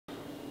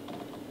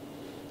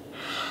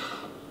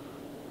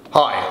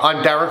Hi,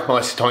 I'm Darren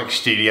from Isotonic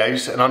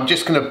Studios, and I'm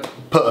just going to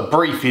put a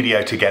brief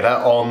video together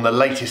on the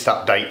latest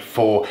update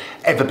for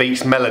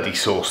EvaBeat's Melody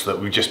Source that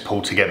we've just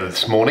pulled together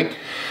this morning.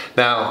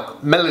 Now,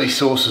 Melody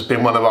Source has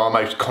been one of our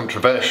most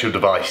controversial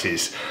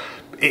devices.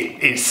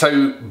 It's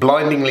so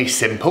blindingly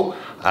simple.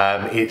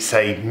 It's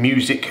a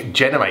music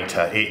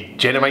generator. It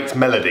generates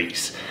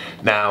melodies.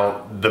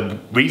 Now, the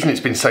reason it's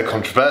been so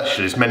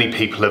controversial is many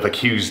people have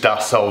accused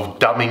us of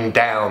dumbing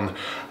down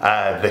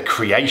the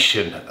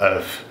creation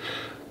of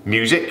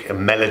music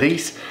and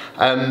melodies.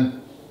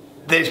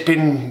 There's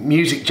been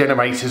music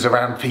generators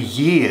around for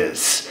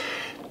years.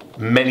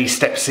 Many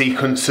step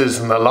sequencers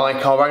and the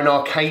like. Our own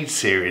arcade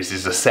series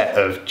is a set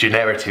of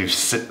generative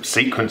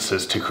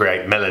sequencers to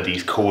create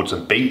melodies, chords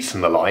and beats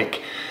and the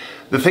like.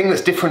 The thing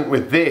that's different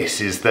with this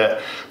is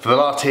that for the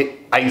last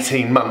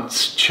 18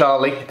 months,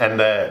 Charlie and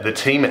the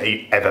team at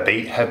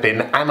EvaBeat have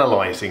been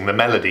analysing the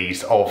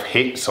melodies of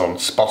hits on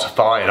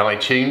Spotify and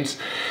iTunes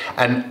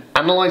and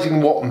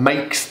analysing what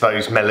makes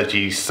those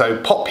melodies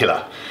so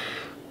popular,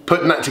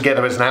 putting that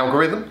together as an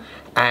algorithm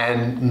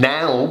and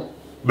now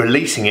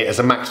releasing it as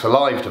a Max for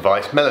Live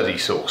device, Melody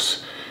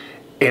Source.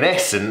 In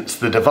essence,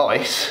 the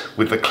device,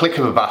 with the click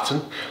of a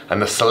button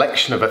and the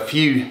selection of a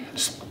few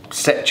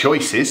set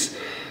choices,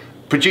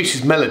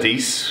 produces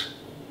melodies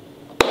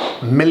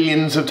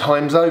millions of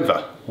times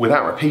over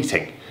without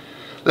repeating.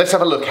 Let's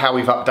have a look how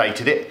we've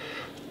updated it,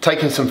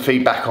 taken some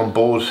feedback on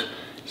board.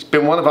 It's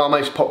been one of our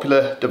most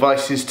popular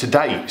devices to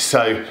date,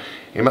 so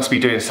it must be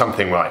doing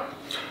something right.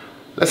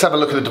 Let's have a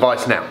look at the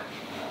device now.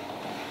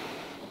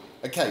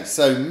 Okay,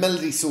 so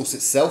Melody Source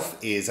itself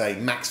is a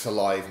Max for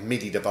Live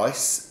MIDI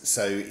device,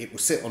 so it will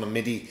sit on a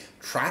MIDI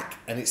track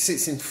and it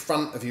sits in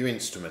front of your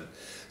instrument.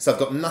 So I've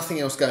got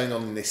nothing else going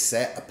on in this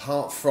set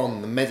apart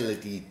from the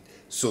Melody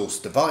Source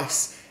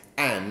device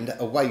and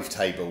a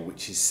wavetable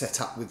which is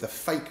set up with the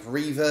fake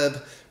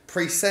reverb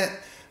preset,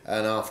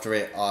 and after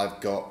it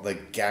I've got the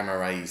Gamma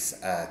Rays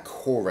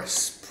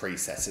chorus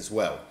preset as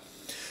well.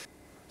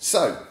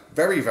 So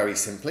very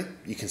simply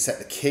you can set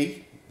the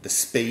key, the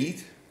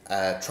speed,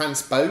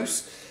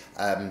 transpose.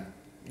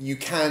 You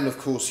can of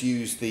course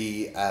use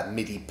the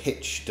MIDI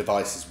pitch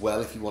device as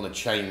well if you want to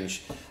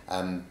change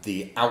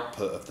the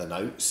output of the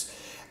notes,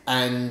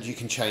 and you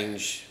can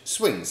change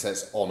swing, so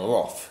it's on or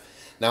off.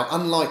 Now,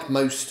 unlike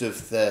most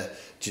of the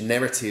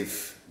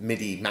generative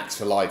MIDI Max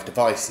for Live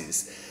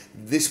devices,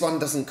 this one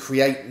doesn't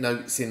create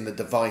notes in the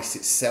device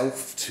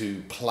itself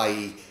to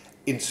play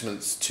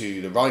instruments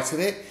to the right of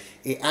it.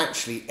 It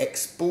actually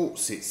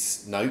exports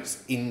its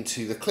notes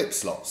into the clip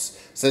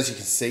slots. So as you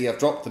can see, I've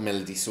dropped the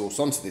Melody Source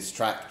onto this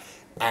track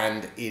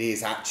and it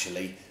is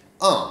actually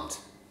armed.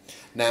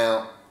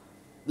 Now,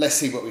 let's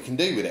see what we can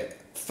do with it.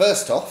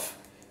 First off,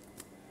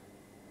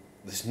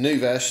 this new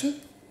version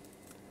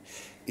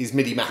is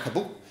MIDI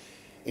mappable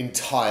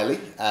entirely.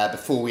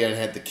 Before we only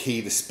had the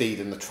key, the speed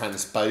and the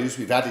transpose.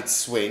 We've added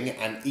swing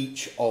and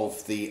each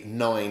of the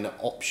 9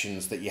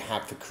 options that you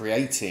have for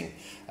creating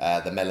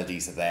the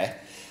melodies are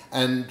there.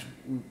 And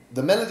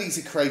the melodies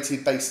are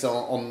created based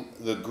on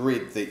the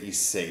grid that you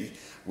see,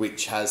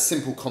 which has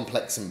simple,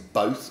 complex and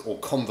both, or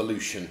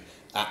convolution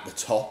at the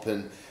top,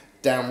 and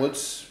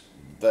downwards,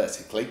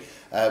 vertically,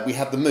 we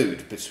have the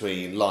mood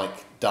between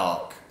light,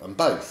 dark and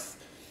both.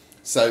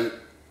 So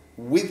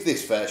with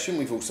this version,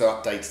 we've also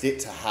updated it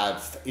to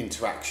have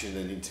interaction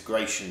and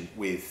integration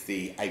with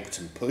the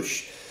Ableton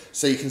push.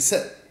 So you can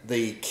set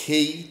the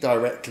key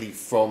directly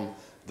from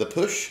the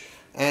push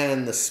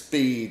and the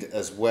speed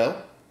as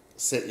well.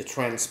 Set your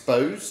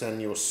transpose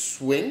and your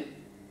swing,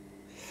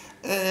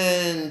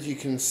 and you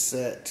can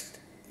set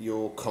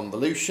your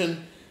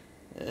convolution.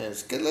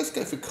 Let's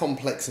go for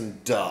complex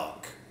and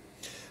dark.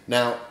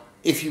 Now,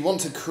 if you want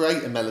to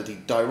create a melody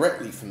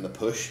directly from the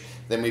push,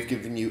 then we've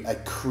given you a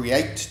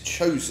create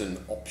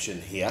chosen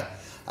option here.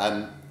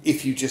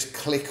 If you just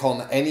click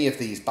on any of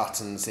these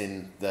buttons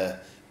in the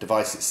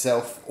device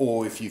itself,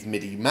 or if you've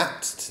MIDI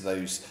mapped to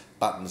those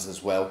buttons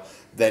as well,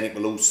 then it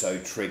will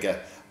also trigger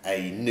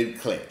a new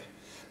clip.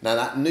 Now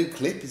that new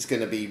clip is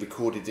going to be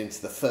recorded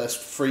into the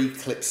first free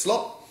clip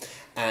slot,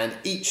 and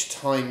each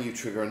time you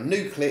trigger a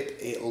new clip,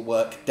 it'll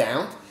work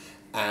down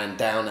and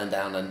down and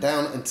down and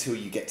down until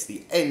you get to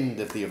the end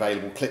of the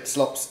available clip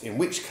slots, in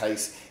which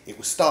case it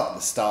will start at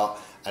the start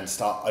and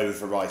start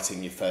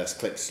overwriting your first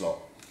clip slot.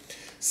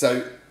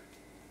 So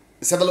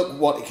let's have a look at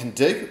what it can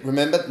do.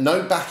 Remember,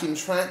 no backing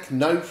track,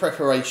 no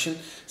preparation,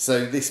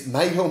 so this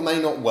may or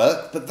may not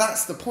work, but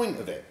that's the point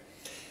of it.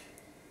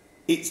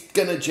 It's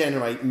going to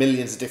generate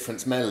millions of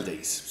different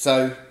melodies,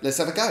 so let's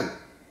have a go.